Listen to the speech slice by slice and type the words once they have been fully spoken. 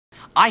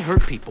I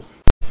hurt people.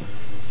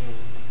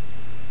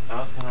 That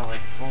was kind of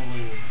like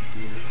totally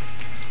weird.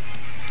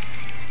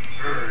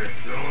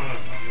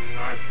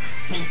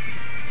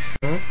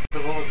 Huh?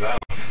 What was that?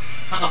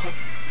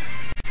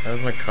 That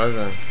was my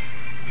cousin.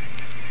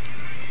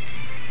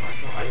 Why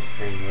some ice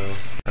cream though?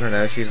 I don't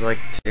know, she's like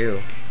 2.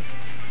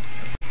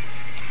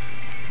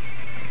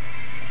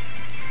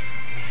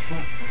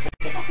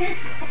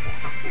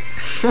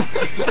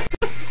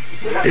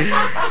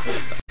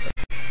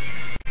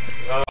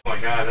 Oh my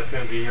god, that's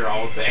gonna be here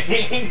all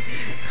day.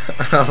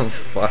 Oh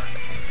fuck.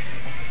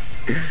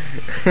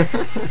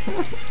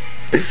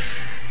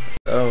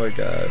 Oh my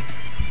god.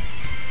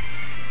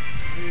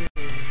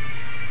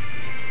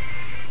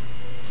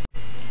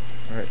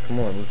 Alright, come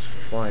on, let's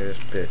fly this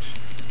bitch.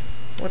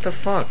 What the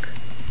fuck?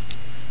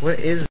 What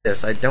is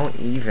this? I don't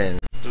even.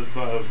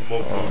 Oh,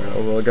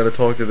 well, I gotta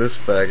talk to this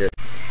faggot.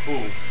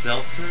 Ooh,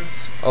 seltzers?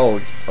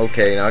 Oh,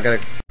 okay, now I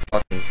gotta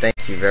fucking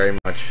thank you very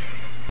much.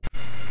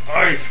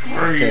 Ice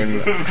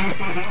cream!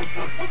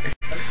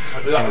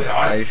 Fucking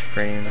ice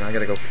cream. I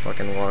gotta go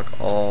fucking walk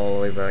all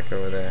the way back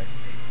over there.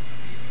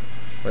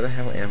 Where the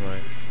hell am I?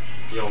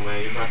 Yo,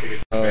 man, you're about to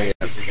get Oh, back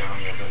yes. to the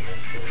army up in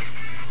this shit.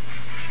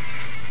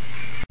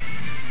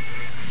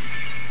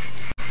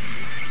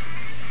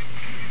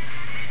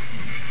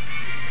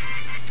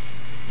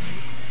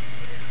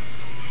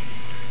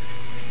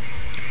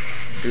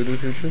 Do do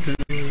do do do.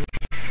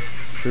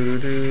 Do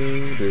do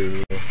do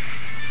do.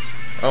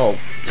 Oh.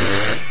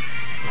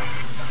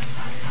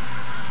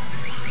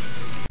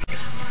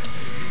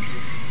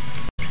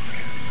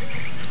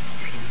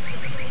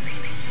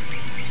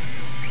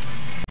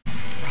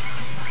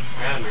 I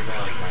gotta move that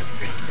like my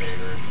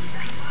screensaver.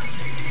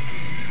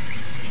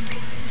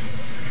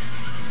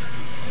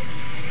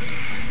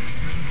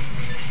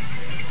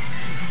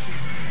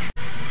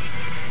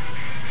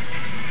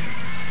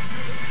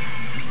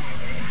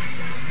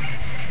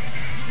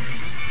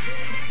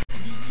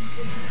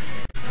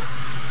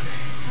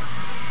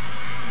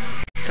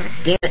 God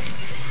damn it.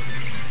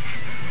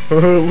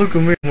 Oh, look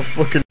at me, I'm a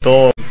fucking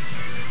dog.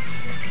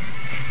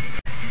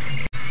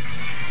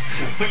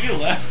 What are you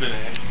laughing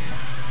at?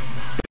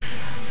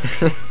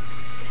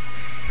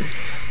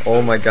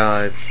 Oh my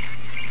god.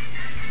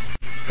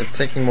 It's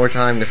taking more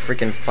time to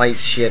freaking fight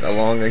shit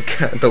along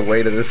the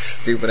way to this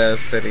stupid ass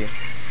city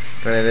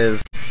than it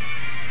is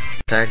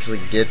to actually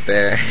get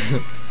there.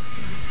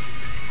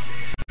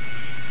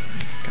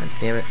 God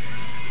damn it.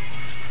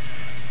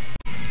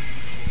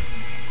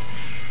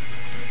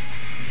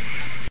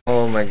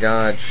 Oh my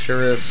god,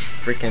 sure is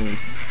freaking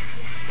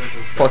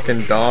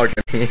fucking dog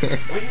in here.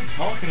 What are you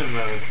talking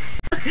about?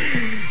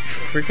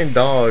 Freaking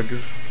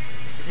dogs.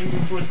 You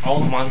before all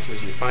the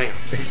monsters you fight are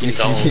freaking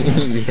dogs.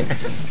 Yeah.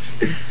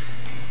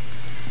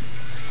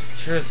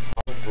 Sure as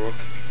hell,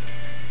 Brooke.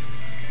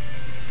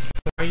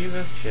 Why are you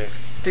this chick?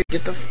 Dude,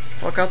 get the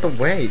fuck out the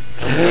way.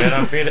 Man,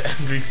 I'm being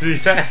NBC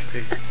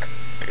tasty.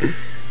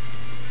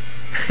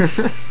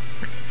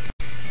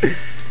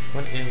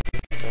 What is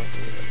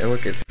this? Hey,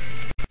 look, it's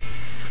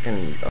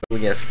fucking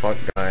ugly as fuck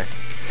guy.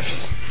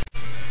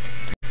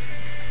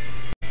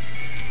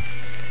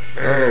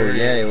 Oh,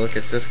 yay, look,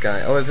 it's this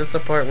guy. Oh, is this the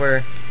part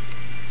where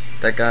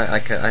that guy, I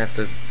have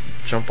to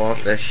jump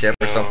off that ship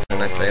or something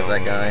and I save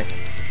that guy?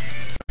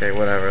 Okay,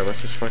 whatever,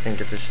 let's just fucking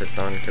get this shit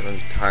done because I'm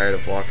tired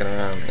of walking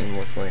around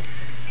aimlessly.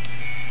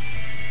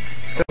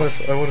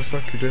 Silas, I wanna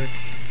suck your dick.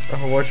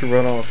 Oh, why'd you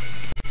run off?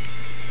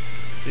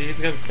 See, he's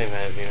got the same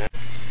head as you, man.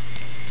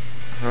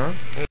 Huh?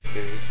 That's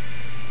good.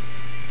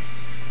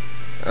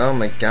 Oh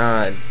my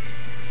god.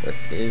 What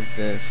is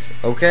this?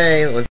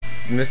 Okay, let's...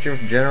 Mr.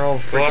 General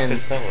freaking...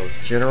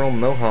 General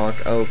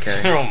Mohawk,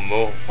 okay. General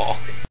Mohawk.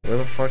 Where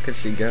the fuck did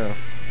she go?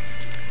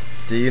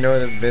 Do you know where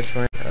this bitch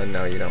went? Oh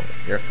no, you don't.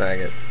 You're a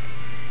faggot.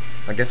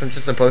 I guess I'm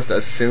just supposed to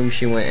assume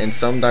she went in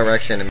some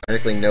direction and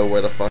magically know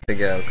where the fuck to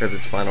go, because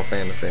it's Final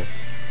Fantasy.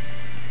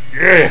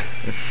 Yeah!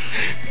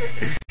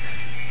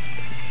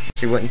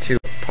 She went into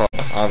a pub,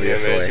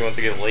 obviously. Yeah, man, she wants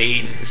to get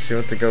laid. She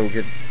went to go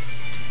get...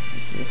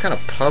 What kind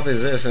of pub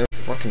is this? There's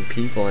fucking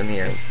people in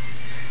here.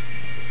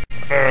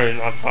 Very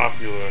not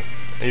popular.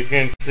 You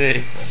can't see.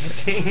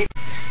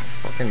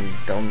 Fucking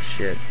dumb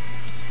shit.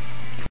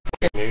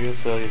 Maybe I'll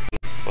sell you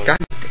some. God.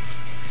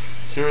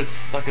 Sure, it's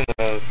stuck in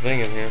the thing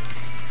in here.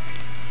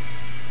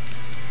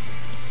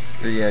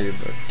 Yeah, you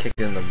kick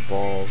it in the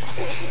balls.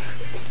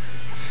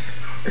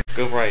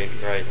 Go right.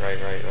 Right.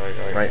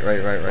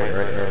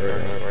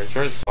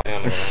 Sure, it's flying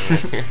on the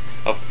ground.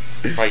 Up,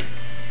 right.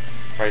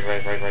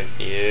 Right.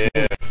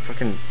 Yeah.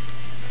 Fucking.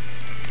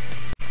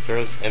 Sure,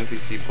 it's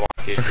NPC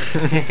blockage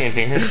in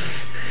here.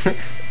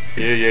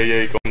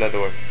 Yeah. Go in that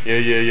door.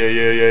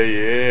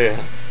 Yeah.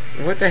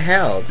 What the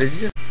hell? Did you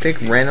just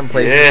pick random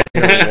places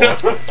to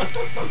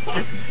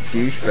walk?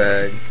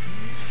 Douchebag.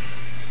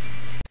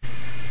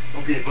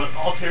 Okay, but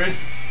altered,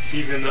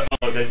 she's in the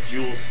that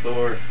jewel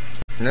store.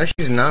 No,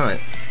 she's not.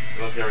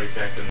 Unless you already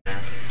checked in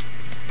there.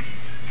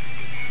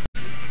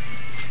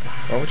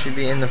 Why would she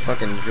be in the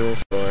fucking jewel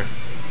store?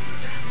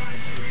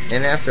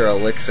 And after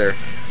Elixir.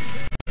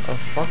 Oh,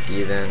 fuck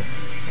you then.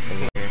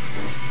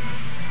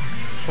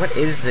 What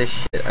is this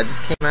shit? I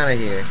just came out of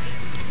here.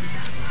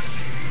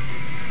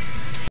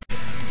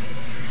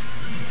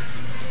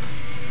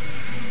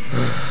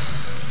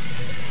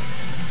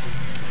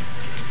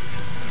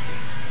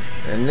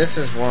 And this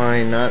is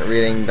why not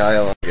reading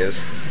dialogue is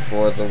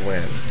for the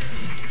win.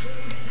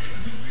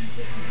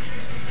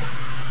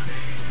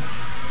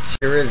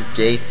 Sure is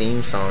gay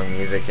theme song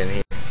music in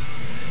here.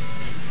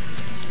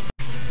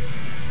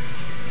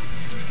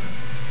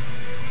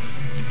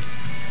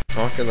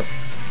 Talk of the...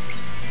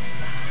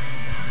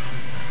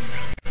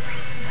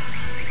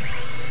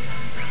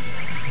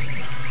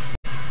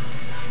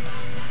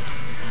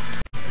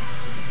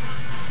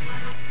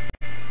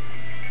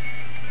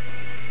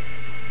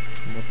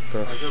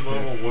 I did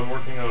level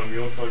woodworking on a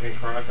mule so I can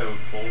craft out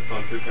bolts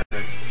on 2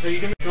 characters. So you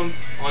can become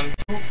on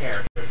 2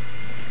 characters.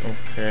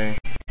 Okay.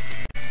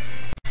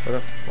 Where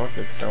the fuck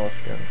did Celis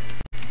go?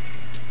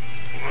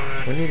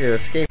 We need to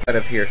escape out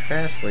of here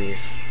fastly.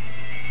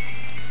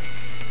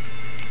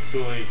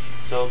 Too late.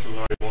 Celis was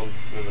already once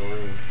in the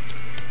rooms.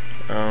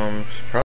 Probably